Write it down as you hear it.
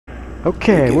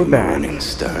Okay, we're back. Morning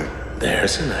star.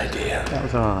 There's an idea. That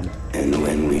was odd. And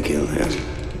when we kill him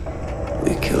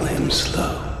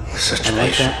slow. Such I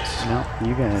like patience. that. No,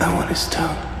 you guys. I want his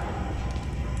tongue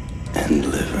and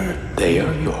liver. They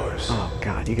are yours. Oh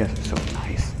god, you guys are so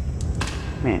nice.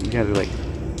 Man, you guys are like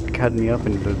cutting me up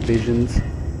into visions.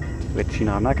 Which, you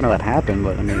know, I'm not gonna let happen,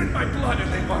 but I mean,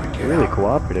 you're really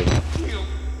cooperative.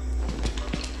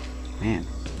 Man.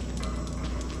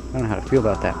 I don't know how to feel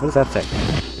about that. What does that say?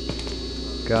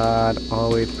 God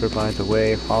always provides a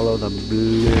way, follow the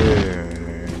blood.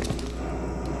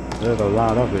 There's a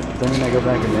lot of it. Then I go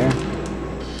back in there.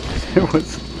 There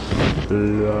was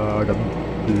blood.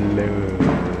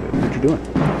 What you doing?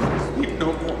 Sleep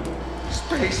no more.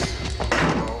 Space.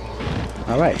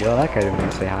 Alright, well that guy didn't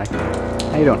want to say hi.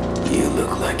 How you doing? You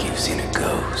look like you've seen a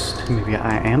ghost. Maybe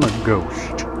I am a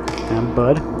ghost. I'm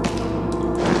Bud.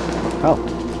 Oh.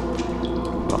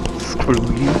 Well, screw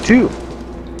you too.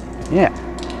 Yeah.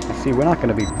 I see we're not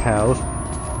gonna be pals.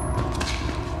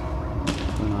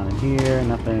 Going on in here,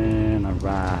 nothing.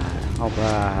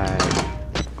 Alright.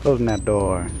 Closing that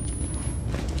door.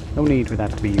 No need for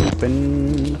that to be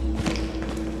open.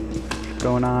 What's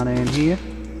going on in here?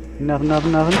 Nothing.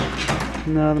 Nothing.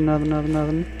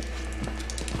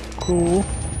 Cool.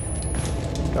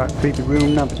 Dark creepy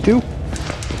room number 2.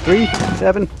 3,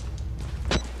 7.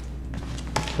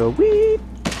 Sweet.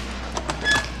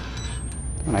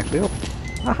 Oh, actually open.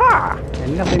 Aha!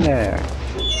 And nothing there.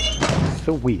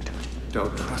 Sweet.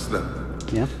 Don't trust them.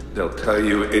 Yeah? They'll tell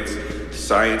you it's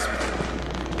science.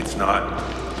 It's not.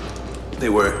 They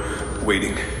were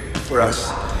waiting for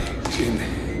us in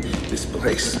this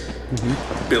place.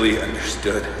 Billy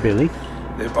understood. Billy?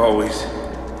 They've always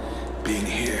been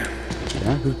here.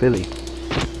 Yeah? Who's Billy?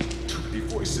 Too many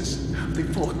voices. They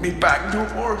pulled me back. No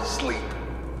more sleep.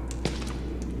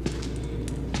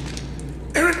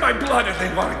 They're in my blood and they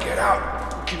want to get out.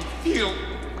 I can feel.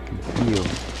 Feel.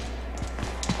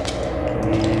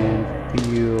 Can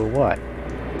feel what?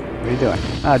 What are you doing?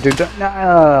 Ah, dude,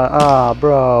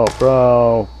 bro.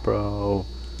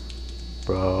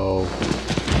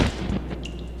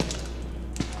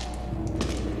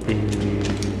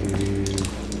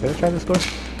 Did I try this door?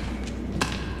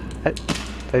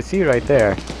 I see you right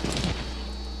there.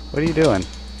 What are you doing?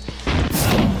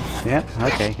 Yep,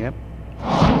 okay, yep.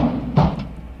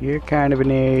 You're kind of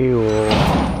an a-hole.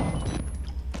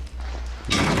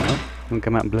 You wanna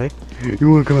come out and play? You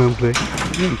wanna come out and play?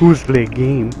 Who wants to play a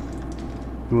game?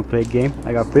 You wanna play a game?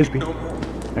 I got frisbee.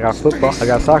 I got football. I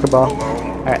got soccer ball. I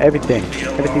got everything.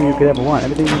 Everything you could ever want.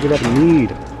 Everything you could ever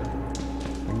need.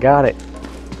 I got it.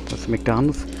 What's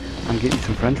McDonald's? I'm getting you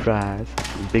some french fries.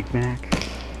 Big Mac.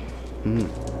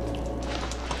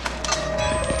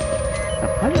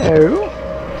 Hello.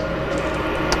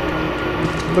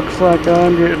 Looks like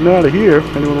I'm getting out of here.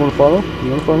 Anyone want to follow? You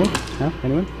want to follow? No?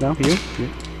 Anyone? No?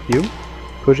 You?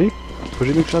 Pushy?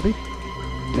 Pushy McShubby?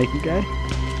 Naked guy?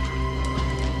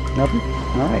 Nothing?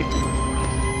 Alright.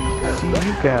 See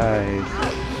you guys.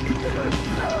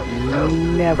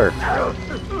 Never.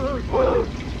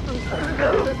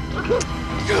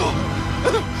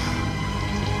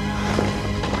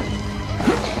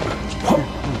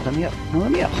 Let me up. No,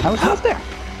 let me up. I was out there.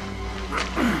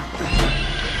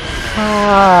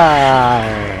 Hi.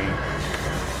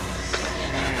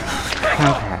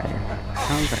 Okay.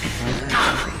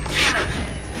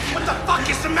 What the fuck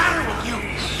is the matter with you?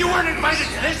 You weren't invited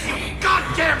to this, you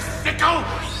goddamn sicko!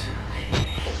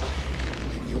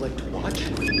 You like to watch?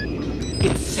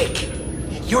 It's sick.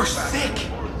 You're sick.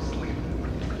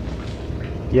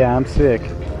 Yeah, I'm sick.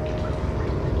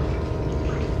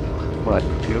 What?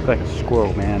 You look like a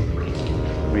squirrel, man.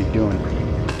 What are you doing?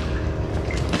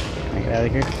 Can I get out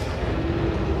of here?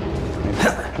 Maybe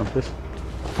jump this?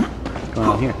 What's going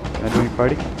on here? Can I join your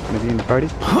party? Can I be in your party?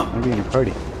 I want to be in your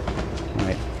party.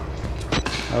 Alright.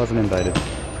 I wasn't invited.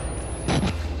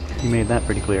 You made that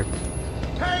pretty clear.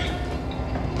 Hey!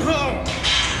 Oh!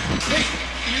 Hey!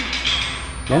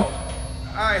 Yeah?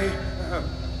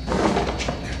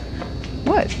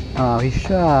 What? Oh, he's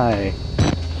shy.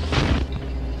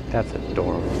 That's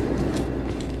adorable.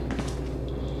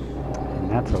 And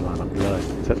that's a lot of blood.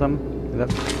 Is that something? Is that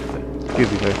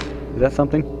excuse me, sir. Is that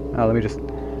something? Oh, let me just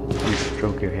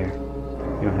stroke your hair.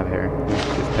 You don't have hair. Just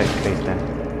tight your face down.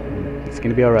 It's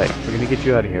gonna be alright. We're gonna get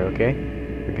you out of here, okay?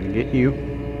 We're gonna get you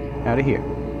out of here.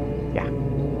 Yeah.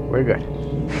 We're good.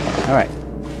 Alright.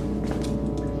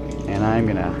 And I'm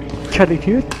gonna cut it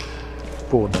here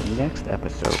for the next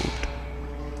episode.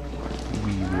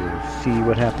 We will see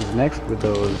what happens next with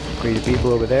those crazy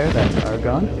people over there that are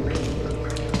gone.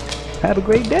 Have a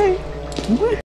great day.